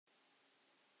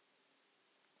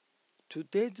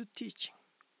Today's teaching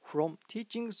from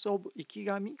Teachings of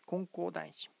Ikigami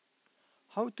Konkodanshin,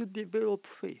 How to Develop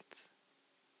Faith.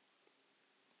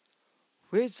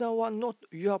 Whether or not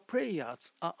your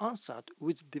prayers are answered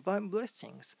with divine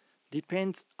blessings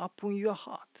depends upon your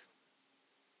heart.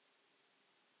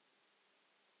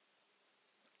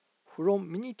 From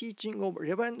Mini Teaching of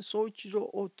Reverend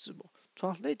Soichiro Otsubo,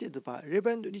 translated by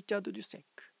Reverend Richard Dusek.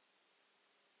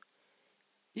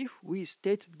 If we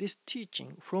state this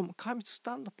teaching from Kami's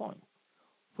standpoint,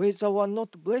 whether or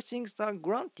not blessings are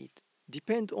granted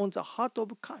depend on the heart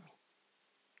of Kami.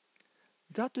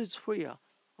 That is where,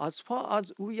 as far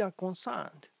as we are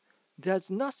concerned, there is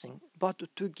nothing but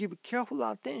to give careful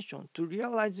attention to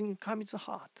realizing Kami's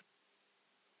heart.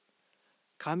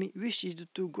 Kami wishes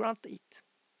to grant it.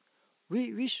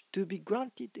 We wish to be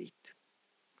granted it.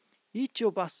 Each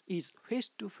of us is face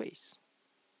to face.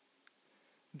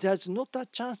 There is not a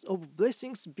chance of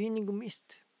blessings being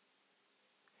missed.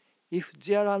 If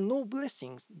there are no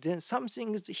blessings, then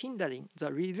something is hindering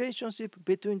the relationship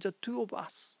between the two of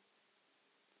us.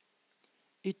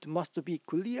 It must be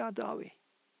cleared away.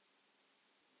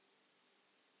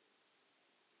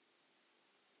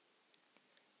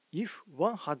 If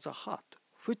one has a heart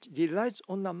which relies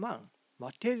on a man,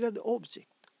 material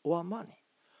object, or money,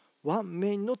 one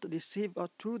may not receive a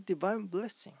true divine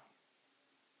blessing.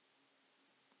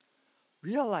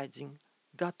 Realizing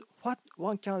that what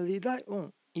one can rely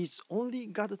on is only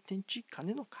God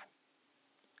TenchiKanenoKami.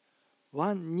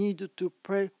 One needs to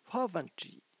pray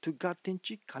fervently to God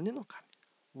TenchiKanenoKami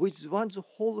with one's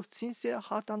whole sincere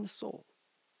heart and soul.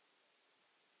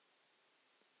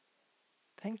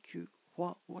 Thank you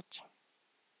for watching.